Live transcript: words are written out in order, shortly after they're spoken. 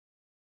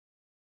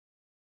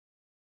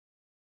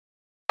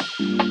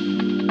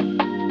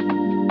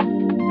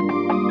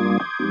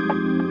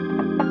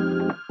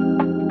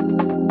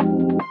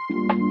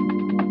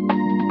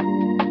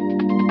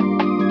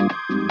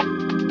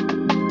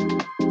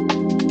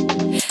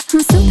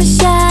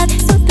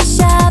super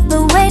shy,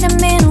 but wait a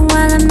minute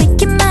while I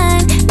make it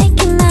mine,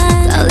 make it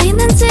mine.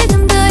 떨리는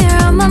지금도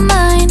you're on my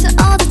mind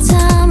all the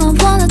time. I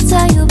wanna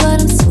tell you,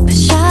 but I'm super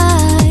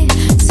shy,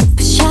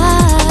 super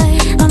shy.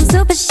 I'm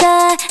super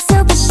shy,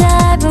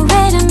 but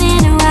wait a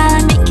minute while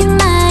I make it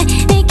mine,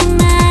 make it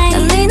mine.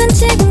 떨리는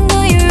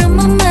지금도 you're on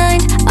my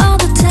mind all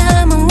the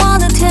time. I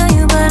wanna tell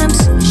you, but I'm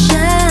super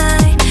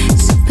shy,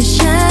 super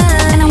shy.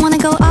 And I wanna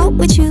go out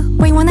with you.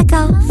 Where you wanna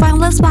go? Find a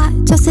little spot,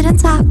 just sit and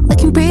talk,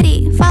 looking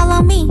pretty.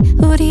 Follow me.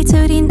 우리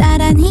둘이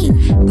나란히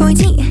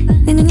보이지?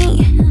 내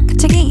눈이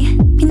갑자기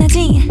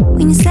빛나지?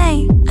 When you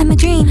say I'm a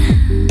dream.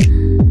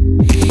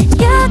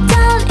 You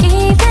don't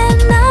even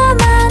know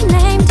my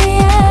name,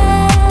 dear.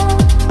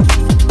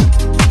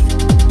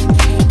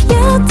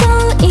 You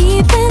don't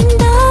even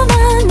know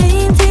my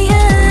name,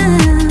 dear.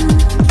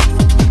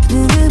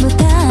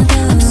 누구보다도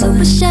I'm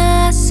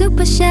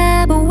super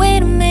shy, but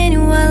wait a minute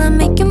while I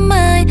make it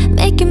mine,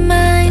 make it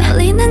mine.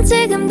 떨리는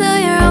지금도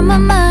you're on my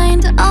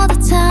mind all the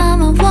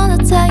time. I wanna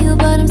tell you,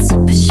 but I'm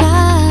super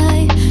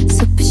shy,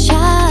 super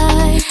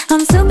shy.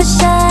 I'm super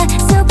shy,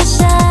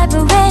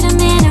 but wait a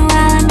minute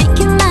while I make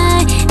it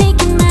mine,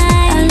 make it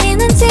mine.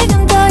 떨리는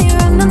지금도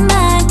you're on my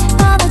mind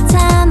all the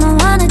time. I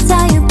wanna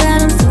tell you,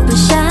 but I'm super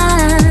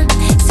shy,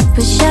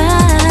 super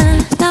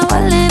shy. 나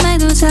원래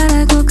말도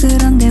잘하고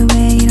그런데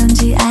왜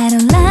이런지 I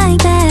don't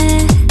like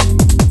that.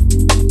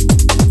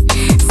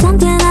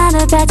 Something out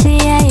about you,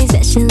 yeah, you're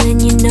special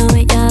and you know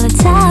it, you're the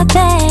top,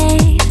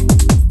 babe.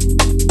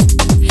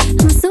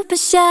 I'm super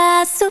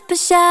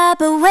shy,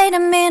 but wait a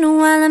minute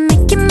while I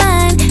make it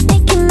mine,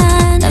 make it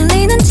mine.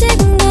 떨리는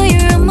지금도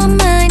you're on my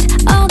mind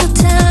all the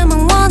time. I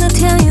wanna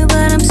tell you,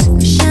 but I'm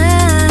super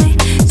shy,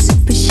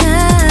 super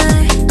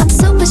shy. I'm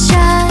super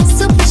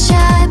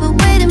shy, but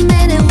wait a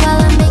minute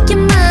while I make it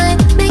mine,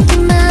 make it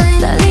mine.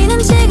 떨리는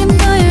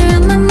지금도 you're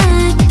on my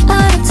mind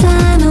all the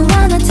time. I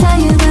wanna tell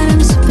you, but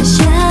I'm super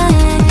shy,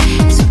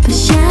 super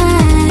shy.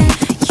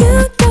 You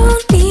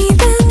don't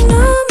even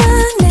know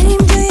my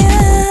name, do ya?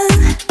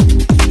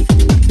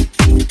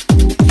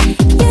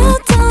 You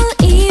don't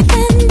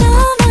even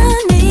know my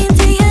name,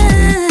 do ya?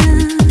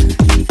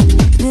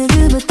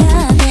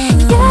 누구보다도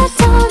You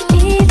don't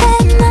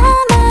even know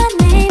my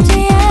name, do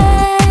ya?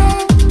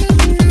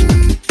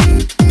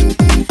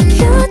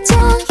 You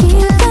don't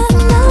even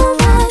know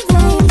my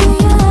name, do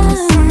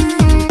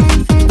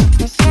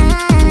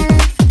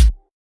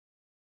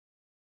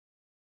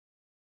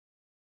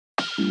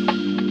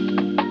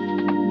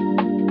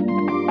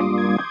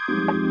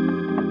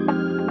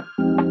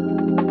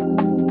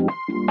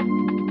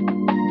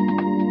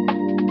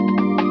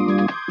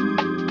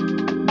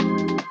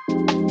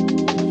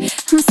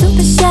I'm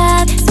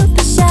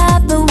super shy,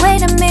 but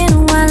wait a minute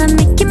while I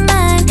make it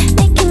mine,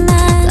 make it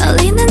mine.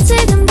 떨리는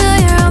지금도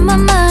you're on my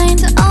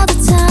mind all the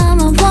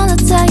time. I wanna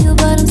tell you,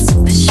 but I'm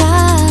super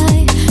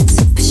shy,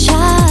 super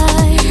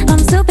shy. I'm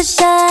super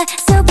shy,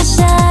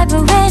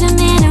 but wait a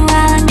minute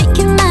while I make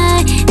it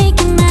mine, make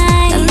it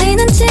mine.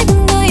 떨리는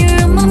지금도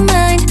you're on my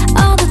mind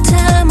all the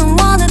time. I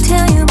wanna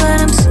tell you,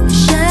 but I'm super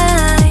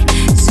shy,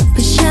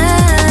 super shy.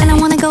 And I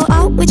wanna go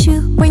out with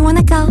you. Where you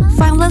wanna go?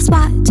 Find a little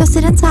spot, just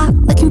sit and talk,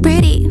 looking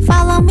pretty.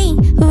 Follow me.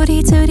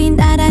 우리 둘이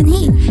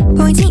나란히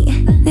보이지?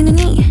 내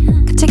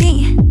눈이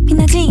갑자기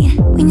빛나지?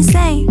 When you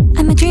say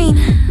I'm a dream.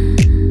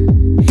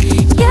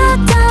 You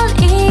don't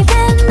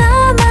even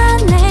know my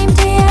name,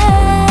 dear.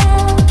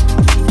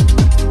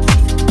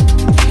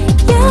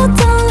 You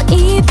don't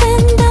even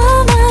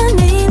know my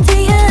name,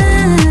 dear.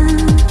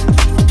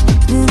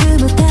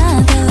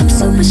 누구보다도 I'm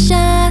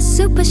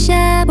super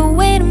shy, but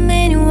wait a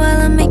minute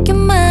while I make it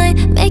mine,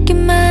 make it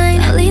mine.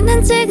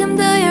 떨리는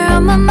지금도 you're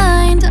on my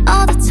mind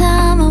all the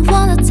time. I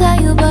wanna tell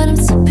you, but I'm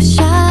super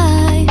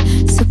shy,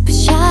 super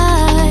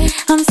shy.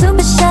 I'm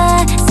super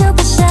shy,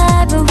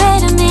 but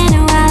wait a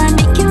minute while I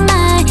make it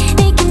mine,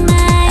 make it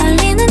mine.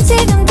 떨리는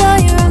지금도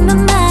you're on my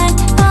mind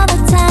all the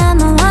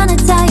time. I wanna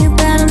tell you,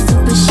 but I'm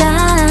super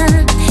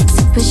shy,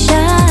 super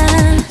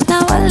shy.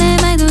 나 원래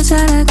말도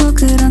잘하고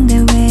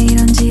그런데 왜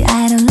이런지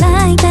I don't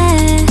like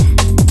that.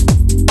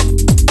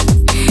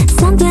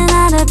 Something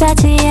out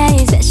about you, yeah,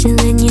 you're special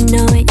and you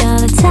know it, you're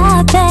the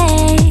top,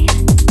 babe.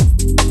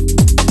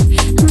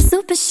 I'm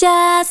super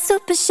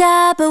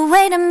shy, but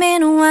wait a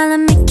minute while I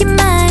make it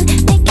mine,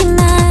 make it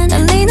mine.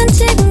 떨리는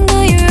지금도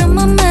you're on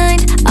my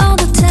mind all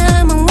the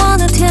time. I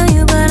wanna tell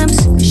you, but I'm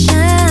super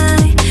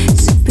shy,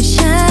 super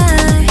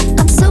shy.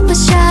 I'm super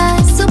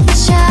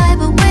shy,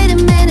 but wait a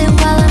minute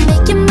while I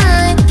make it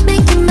mine,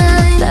 make it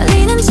mine.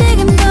 떨리는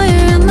지금도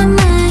you're on my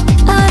mind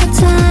all the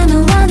time. I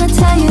wanna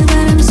tell you,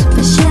 but I'm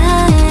super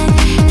shy,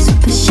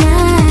 super shy.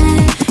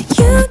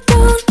 You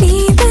don't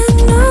even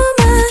know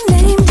my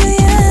name, do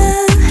ya?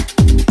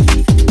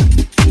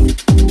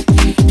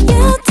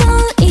 You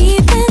don't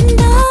even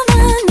know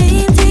my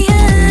name, do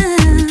ya?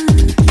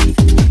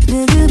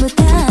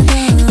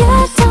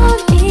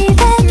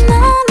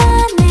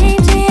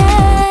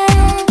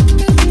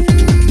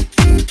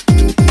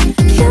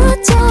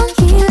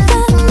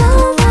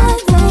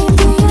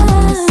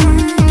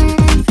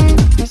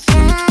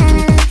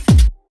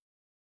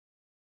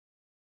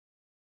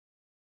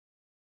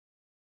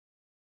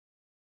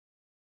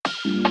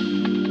 I'm super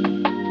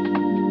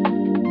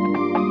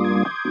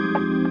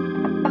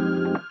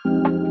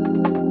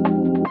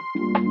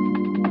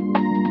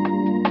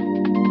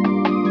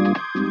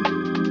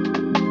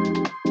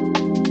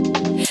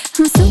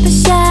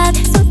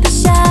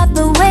shy,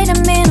 but wait a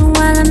minute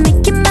while I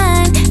make it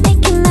mine,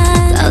 make it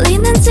mine.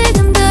 떨리는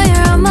지금도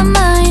you're on my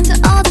mind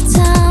all the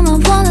time. I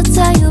wanna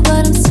tell you,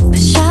 but I'm super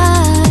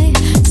shy,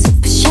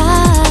 super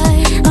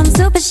shy. I'm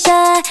super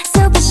shy,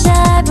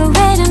 but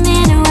wait a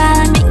minute while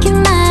I make it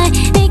mine,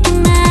 make it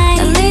mine.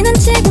 떨리는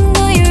지금도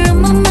you're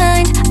on my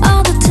mind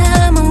all the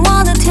time. I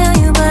wanna tell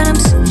you, but I'm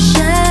super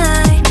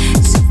shy,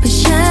 super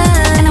shy.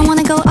 And I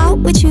wanna go out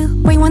with you,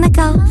 where you wanna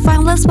go?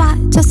 Find a little spot,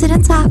 just sit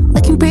and talk,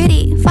 looking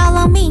pretty.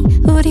 Follow me,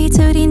 우리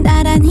둘이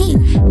나란히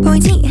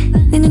보이지?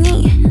 내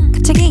눈이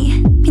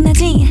갑자기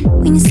빛나지?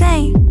 When you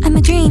say I'm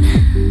a dream.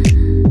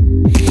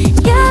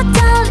 You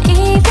don't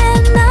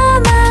even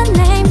know my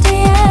name, do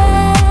you?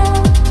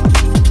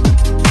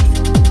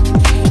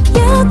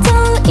 You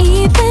don't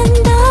even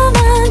know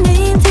my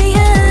name, do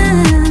you?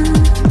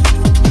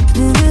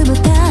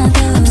 누구보다도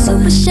I'm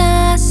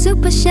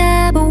super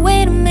shy, but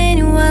wait a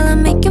minute while I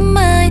make it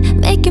mine,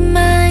 make it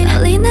mine.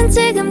 떨리는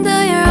지금도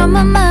you're on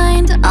my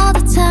mind all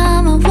the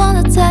time. I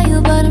wanna tell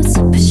you, but I'm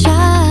super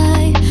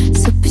shy,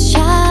 super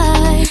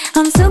shy.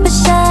 I'm super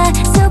shy,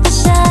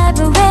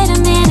 but wait a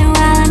minute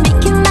while I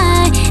make it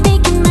mine,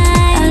 make it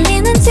mine.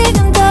 떨리는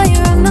지금도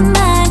you're on my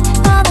mind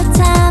all the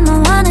time. I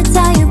wanna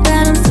tell you,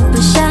 but I'm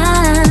super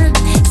shy,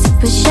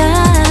 super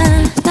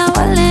shy. 나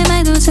원래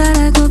말도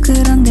잘하고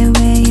그런데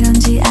왜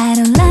이런지 I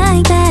don't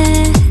like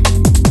that.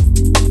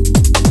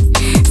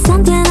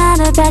 Something out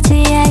about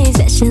you, yeah,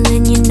 especially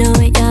when you know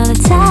it, you're the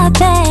top,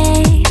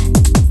 babe.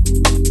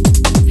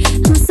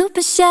 I'm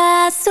super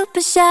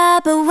shy,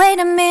 but wait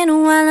a minute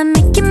while I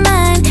make it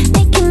mine,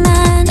 make it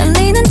mine.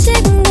 떨리는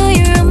지금도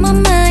you're on my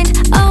mind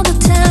all the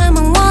time.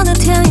 I wanna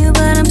tell you,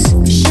 but I'm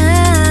super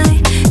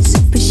shy,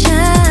 super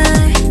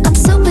shy. I'm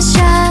super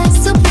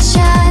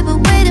shy, but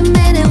wait a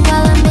minute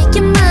while I make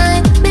it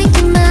mine, make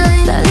it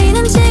mine.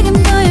 떨리는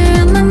지금도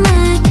you're on my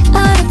mind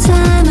all the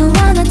time. I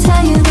wanna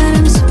tell you, but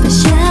I'm super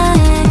shy,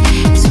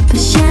 super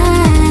shy.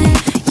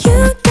 You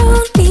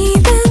don't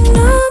even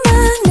know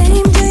my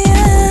name, do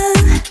you?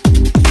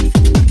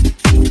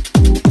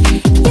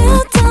 You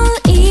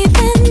don't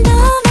even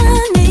know my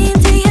name,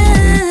 do you?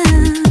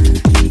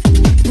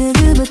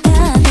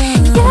 누구보다도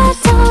You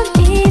don't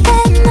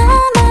even know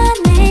my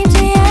name,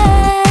 do you?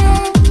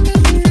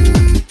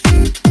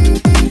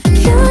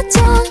 You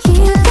don't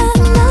even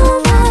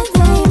know my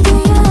name, do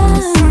you?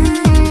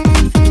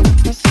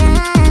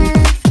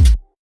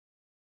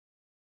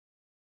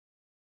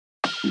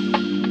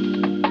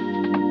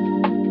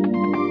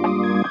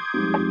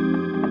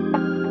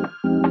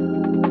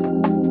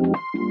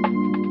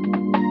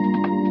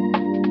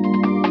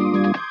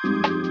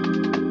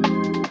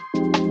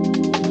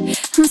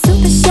 I'm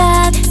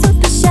super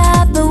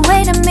shy, but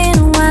wait a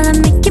minute while I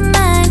make it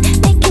mine,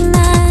 make it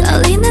mine.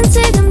 떨리는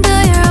지금도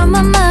you're on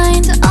my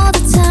mind all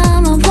the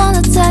time. I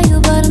wanna tell you,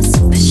 but I'm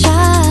super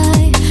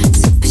shy,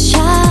 super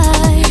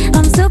shy.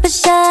 I'm super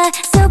shy,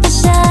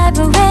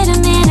 but wait a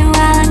minute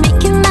while I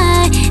make it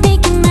mine,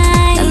 make it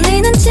mine.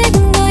 떨리는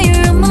지금도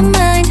you're on my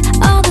mind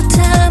all the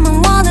time. I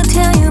wanna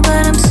tell you,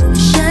 but I'm super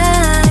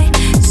shy,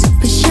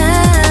 super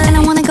shy. And I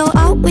wanna go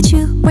out with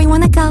you, where you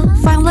wanna go?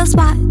 Find a little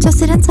spot, just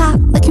sit and talk,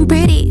 looking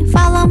pretty.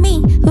 Follow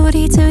me,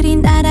 우리 둘이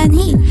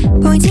나란히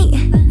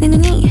보이지? 내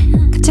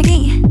눈이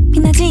갑자기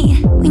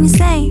빛나지? When you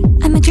say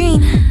I'm a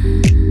dream.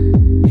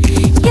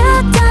 You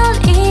don't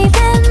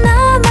even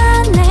know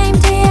my name,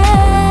 do you?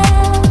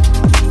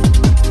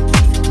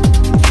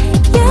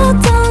 You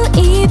don't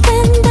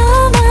even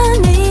know my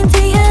name,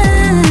 do you?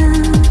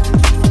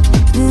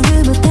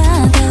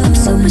 누구보다도 I'm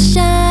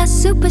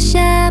super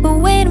shy, but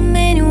wait a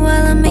minute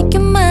while I make it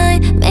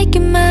mine, make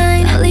it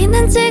mine.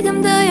 떨리는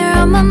지금도 you're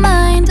on my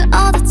mind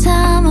all the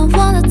time. I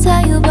wanna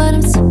tell you, but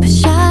I'm super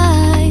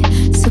shy,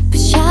 super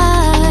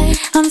shy.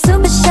 I'm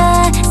super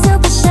shy,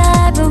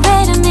 but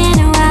wait a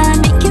minute while I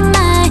make it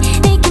mine,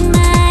 make it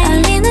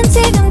mine. 떨리는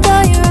지금도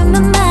you're on my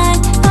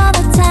mind all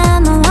the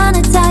time. I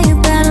wanna tell you,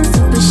 but I'm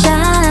super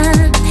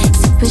shy,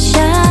 super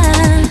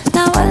shy. 나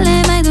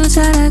원래 말도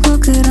잘하고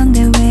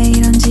그런데 왜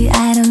이런지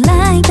I don't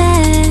like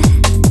that.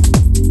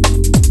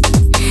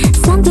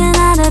 Something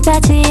out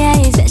about you, yeah,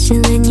 especially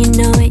when you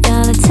know it,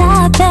 you're the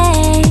top,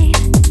 babe.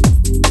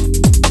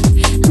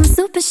 I'm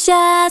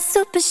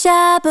super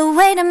shy, but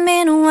wait a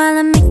minute while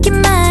I make it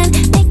mine,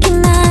 make it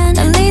mine.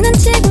 떨리는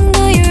지금도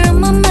you're on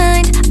my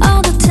mind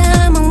all the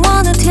time. I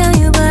wanna tell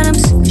you, but I'm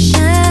super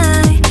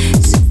shy,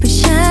 super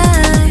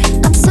shy.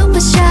 I'm super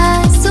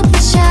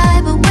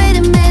shy, but wait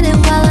a minute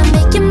while I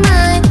make it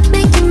mine,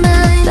 make it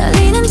mine.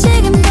 떨리는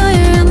지금도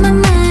you're on my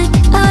mind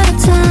all the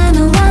time.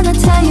 I wanna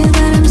tell you,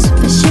 but I'm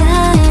super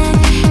shy,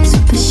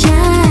 super shy.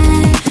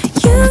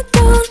 You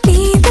don't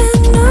even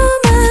know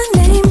my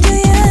name, do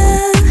you?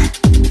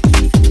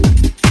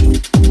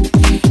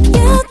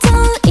 You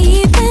don't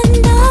even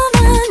know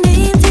my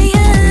name, do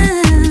you?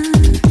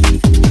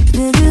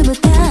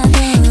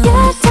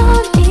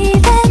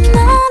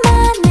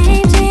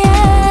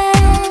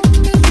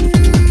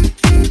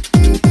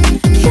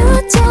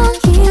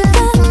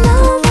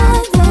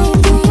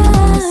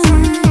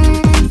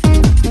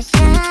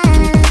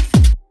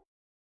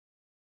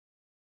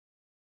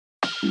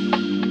 I'm super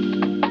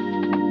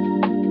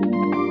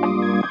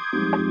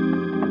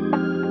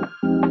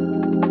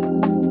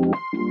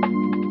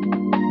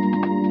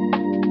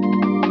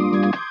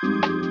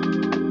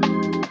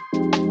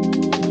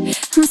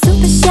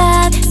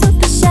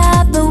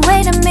shy, but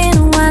wait a minute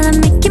while I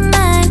make it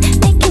mine,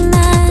 make it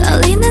mine.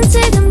 떨리는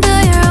지금도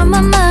you're on my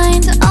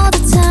mind all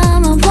the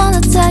time. I wanna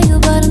tell you,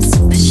 but I'm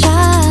super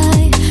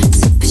shy,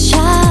 super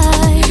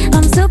shy.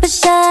 I'm super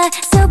shy,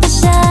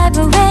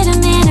 but wait a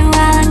minute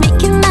while I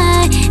make it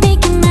mine,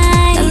 make it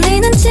mine.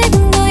 떨리는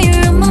지금도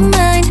you're on my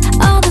mind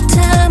all the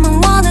time. I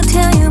wanna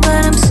tell you,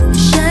 but I'm super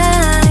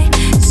shy,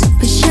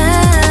 super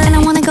shy. And I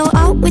wanna go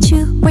out with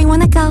you, where you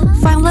wanna go?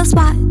 Find a little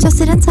spot, just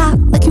sit and talk,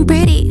 looking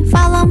pretty.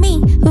 Follow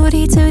me,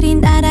 우리 둘이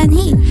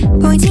나란히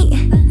보이지?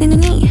 내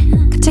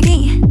눈이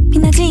갑자기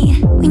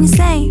빛나지? When you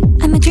say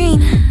I'm a dream.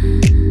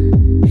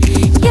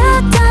 You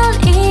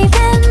don't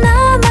even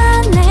know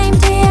my name,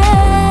 do you?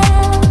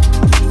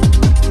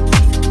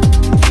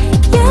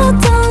 You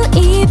don't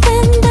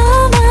even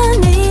know my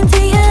name, do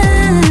you?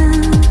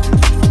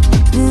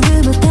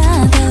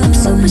 누구보다도 I'm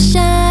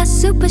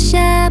super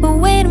shy, but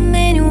wait a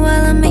minute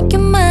while I make it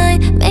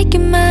mine, make it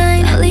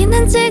mine.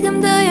 떨리는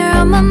지금도 you're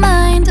on my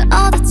mind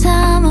all the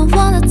time. I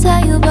wanna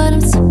tell you, but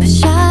I'm super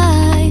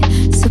shy,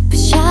 super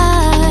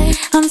shy.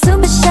 I'm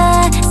super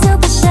shy,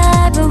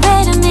 but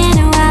wait a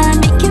minute while I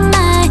make it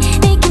mine,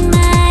 make it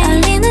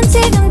mine. 떨리는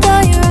지금도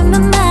you're on my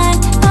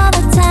mind all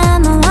the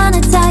time. I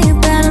wanna tell you,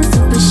 but I'm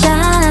super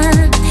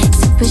shy,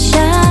 super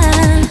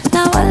shy.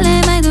 나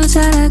원래 말도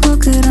잘하고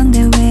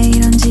그런데 왜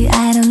이런지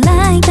I don't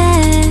like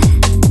that.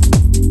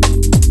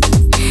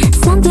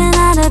 Something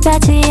out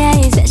about you, yeah,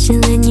 you're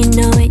special and you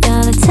know it,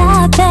 you're the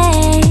top,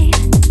 babe.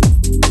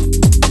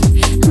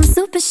 I'm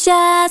super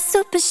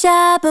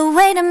shy, but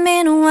wait a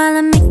minute while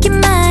I make it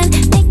mine,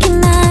 make it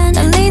mine.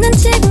 떨리는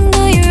지금도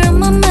you're on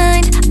my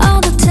mind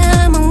all the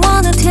time. I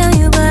wanna tell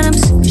you, but I'm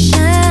super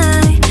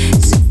shy,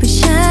 super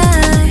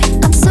shy.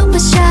 I'm super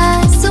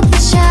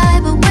shy,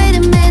 but wait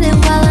a minute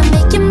while I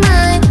make it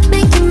mine,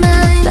 make it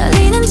mine.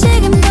 떨리는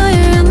지금도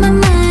you're on my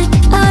mind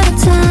all the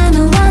time.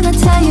 I wanna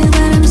tell you,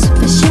 but I'm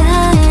super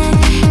shy,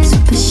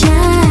 super shy.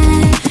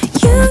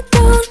 You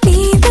don't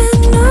even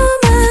know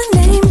my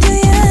name, do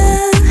you?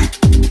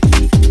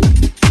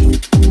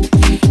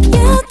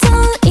 You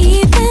don't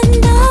even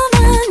know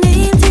my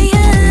name, do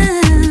you?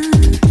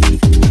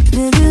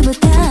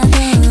 누구보다도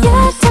You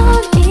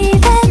don't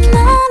even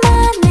know my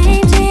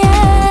name, do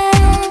you?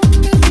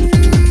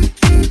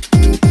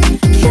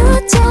 You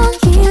don't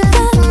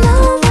even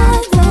know my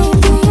name,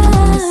 do you?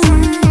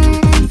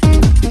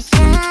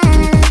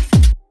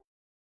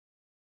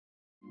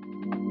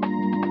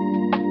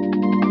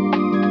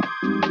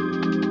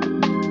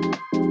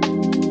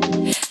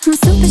 I'm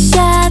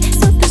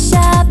super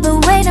shy, but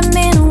wait a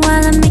minute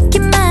while I make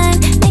it mine,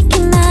 make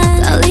it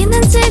mine.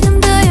 떨리는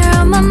지금도 you're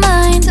on my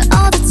mind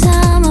all the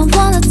time. I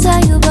wanna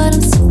tell you, but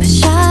I'm super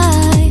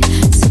shy,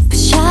 super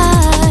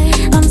shy.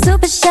 I'm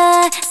super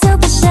shy,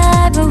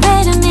 but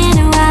wait a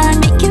minute while I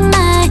make it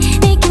mine,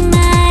 make it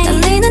mine.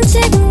 떨리는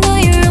지금도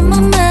you're on my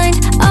mind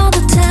all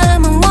the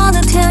time. I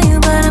wanna tell you,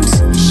 but I'm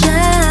super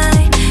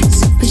shy,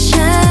 super shy.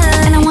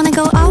 And I wanna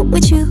go out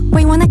with you,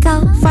 where you wanna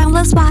go? Find a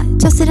little spot,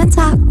 just sit and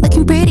talk,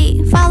 looking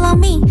pretty. Follow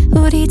me,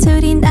 우리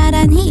둘이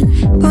나란히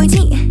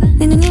보이지?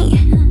 내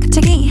눈이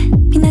갑자기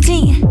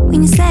빛나지?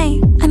 When you say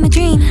I'm a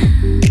dream.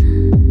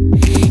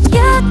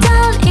 You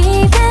don't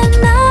even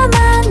know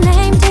my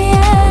name, do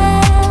you?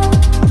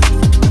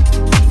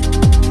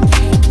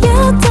 You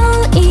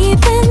don't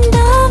even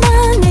know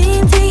my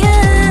name, do you?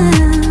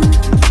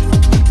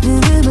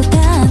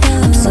 누구보다도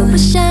I'm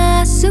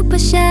super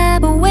shy,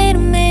 but wait a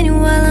minute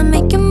while I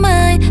make it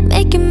mine,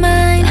 make it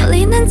mine.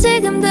 떨리는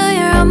지금도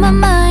you're on my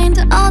mind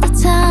all the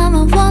time.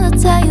 I wanna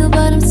tell you,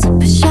 but I'm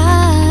super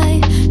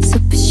shy,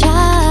 super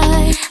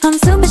shy. I'm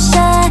super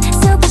shy,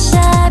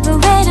 but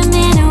wait a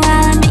minute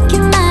while I make it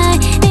mine,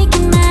 make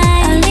it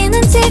mine.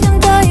 떨리는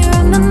지금도 you're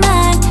on my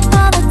mind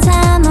all the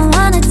time. I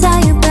wanna tell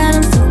you, but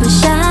I'm super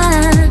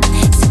shy,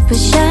 super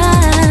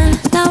shy.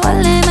 나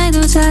원래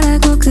말도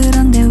잘하고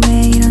그런데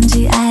왜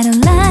이런지 I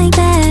don't like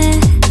that.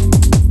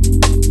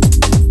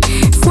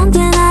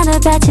 Something out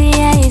about you,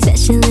 yeah, you're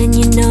special and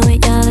you know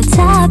it, you're the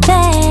top,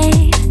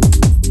 babe.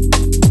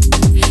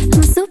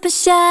 I'm super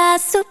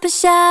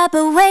shy,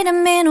 but wait a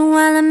minute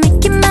while I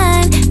make it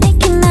mine,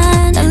 make it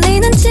mine.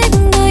 떨리는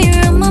지금도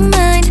you're on my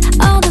mind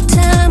all the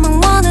time. I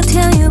wanna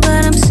tell you,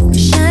 but I'm super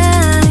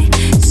shy,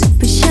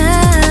 super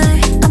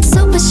shy. I'm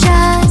super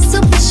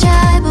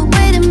shy, but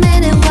wait a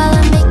minute while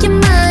I make it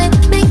mine,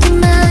 make it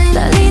mine.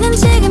 떨리는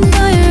지금도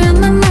you're on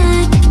my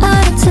mind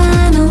all the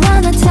time. I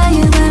wanna tell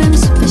you, but I'm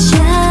super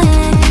shy,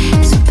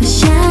 super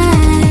shy.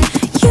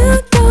 You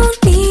don't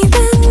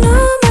even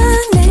know my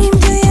name,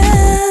 do you?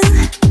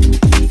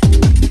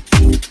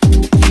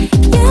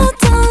 You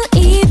don't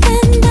even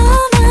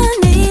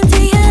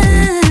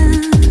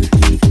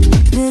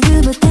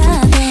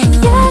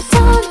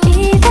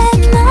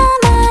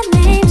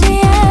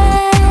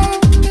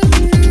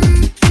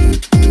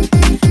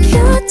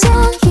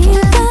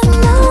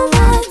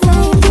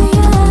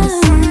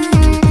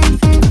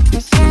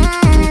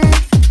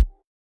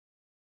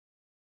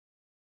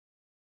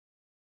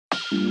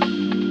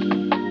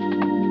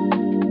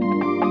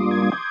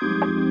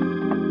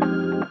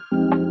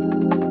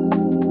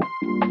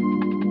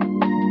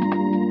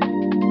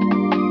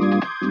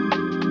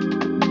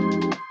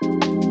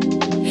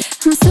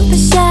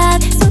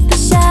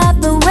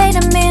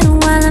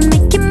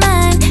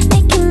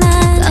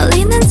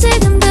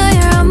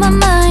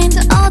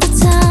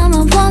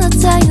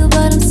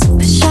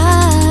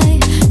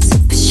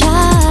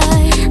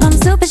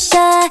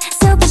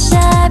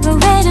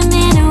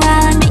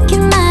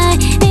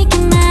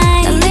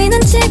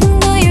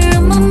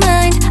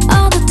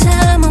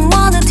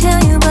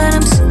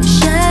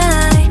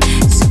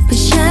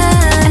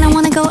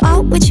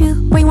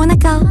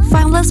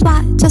let's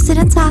watch. Just sit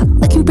and talk,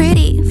 looking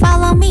pretty.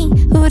 Follow me.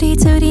 우리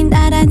둘이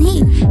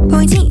나란히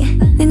보이지?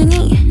 내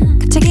눈이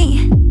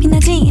갑자기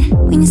빛나지?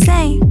 When you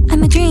say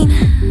I'm a dream.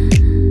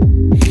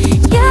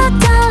 You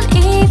don't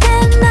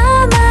even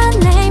know my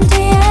name,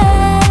 do you?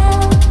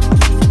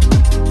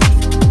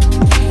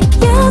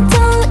 You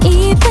don't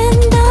even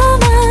know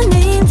my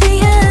name, do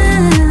you?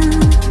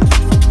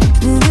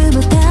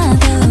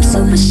 누구보다도 I'm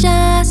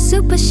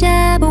super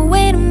shy, but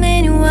wait a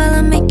minute while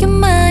I make you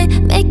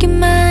mine, make you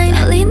mine.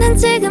 떨리는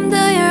지금도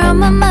you're on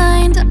my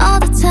mind all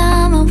the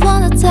time. I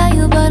wanna tell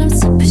you, but I'm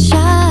super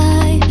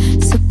shy,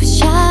 super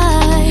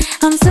shy.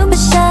 I'm super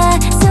shy,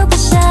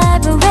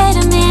 but wait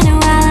a minute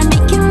while I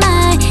make you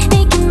mine,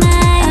 make you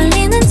mine.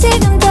 떨리는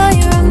지금도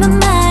you're on my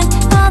mind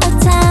all the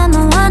time. I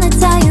wanna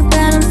tell you,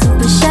 but I'm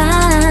super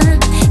shy,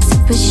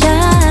 super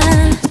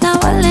shy. 나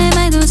원래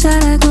말도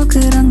잘하고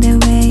그런데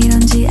왜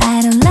이런지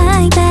I don't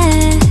like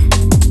that.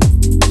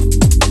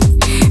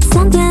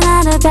 Something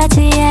out about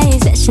you, yeah, you're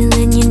special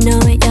and you know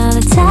it, you're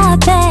the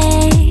top,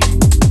 babe.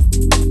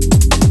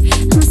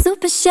 I'm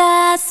super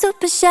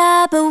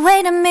shy, but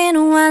wait a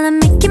minute while I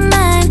make you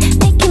mine,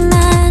 make you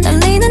mine.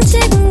 떨리는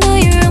지금도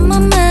you're on my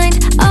mind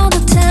all the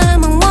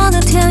time. I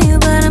wanna tell you,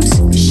 but I'm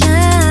super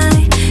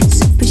shy,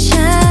 super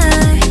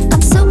shy.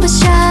 I'm super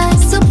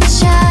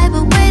shy,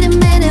 but wait a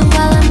minute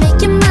while I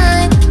make you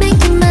mine,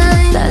 make you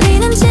mine.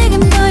 떨리는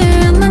지금도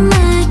you're on my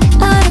mind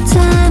all the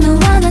time. I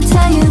wanna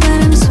tell you,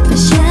 but I'm super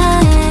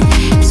shy,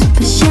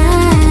 super shy.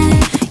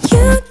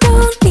 You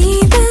don't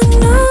even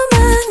know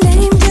my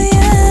name, do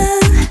you?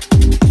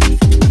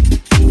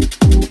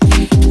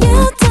 You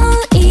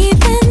don't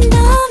even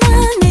know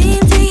my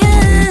name, do you?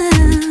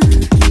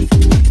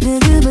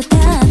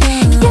 누구보다도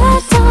You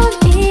don't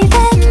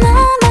even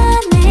know my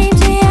name,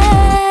 do you?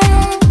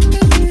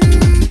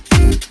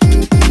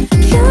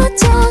 You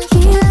don't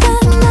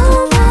even know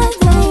my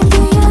name,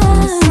 do you?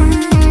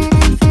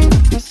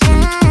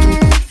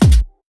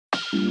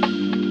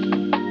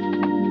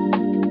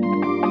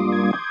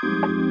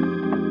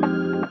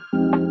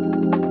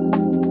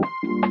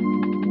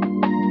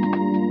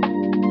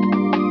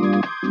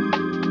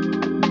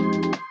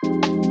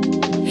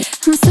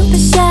 I'm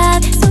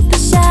super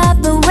shy,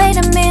 but wait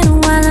a minute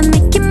while I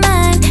make you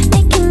mine,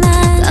 make you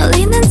mine.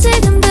 떨리는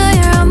지금도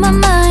you're on my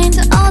mind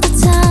all the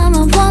time. I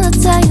wanna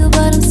tell you,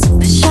 but I'm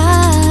super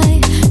shy,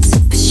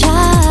 super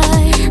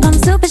shy. I'm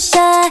super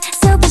shy,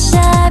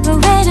 but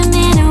wait a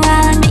minute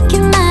while I make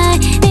you mine,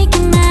 make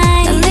you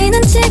mine.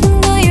 떨리는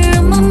지금도 you're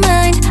on my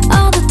mind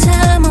all the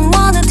time. I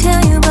wanna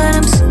tell you, but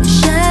I'm super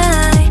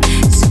shy,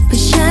 super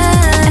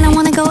shy. And I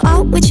wanna go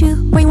out with you,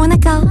 where you wanna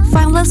go?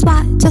 Find a little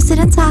spot, just sit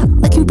and talk,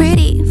 looking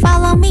pretty.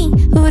 Follow me,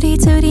 우리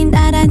둘이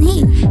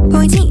나란히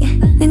보이지?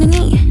 내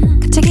눈이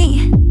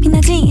갑자기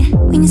빛나지?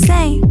 When you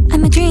say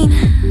I'm a dream.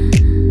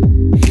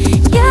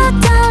 You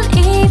don't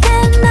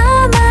even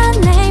know my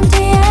name, do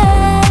you?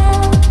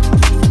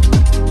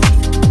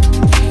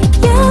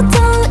 You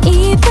don't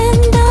even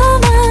know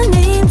my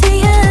name, do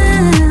you?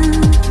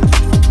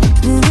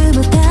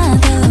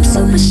 누구보다도 I'm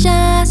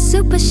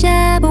super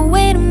shy, but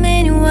wait a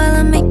minute while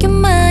I make you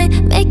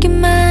mine, make you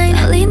mine.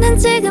 떨리는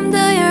지금도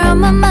you're on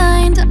my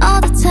mind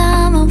all the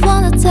time. I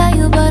wanna tell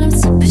you, but I'm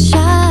super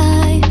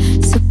shy,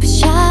 super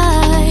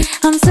shy.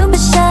 I'm super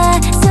shy,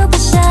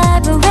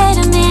 but wait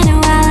a minute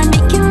while I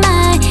make you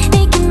mine,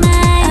 make you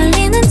mine.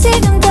 떨리는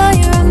지금도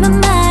you're on my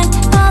mind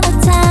all the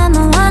time. I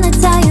wanna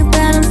tell you,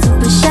 but I'm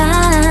super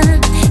shy,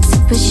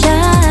 super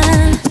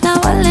shy. 나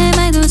원래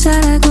말도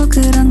잘하고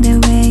그런데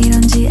왜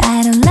이런지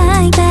I don't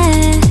like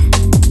that.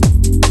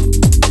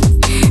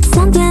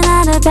 Something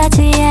out about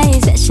you, yeah,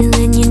 you're special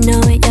and you know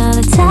it, you're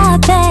the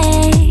top,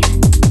 babe.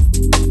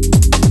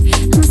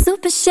 I'm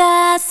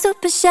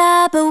super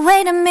shy, but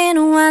wait a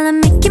minute while I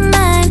make you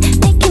mine,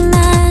 make you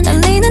mine.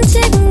 떨리는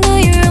지금도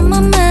you're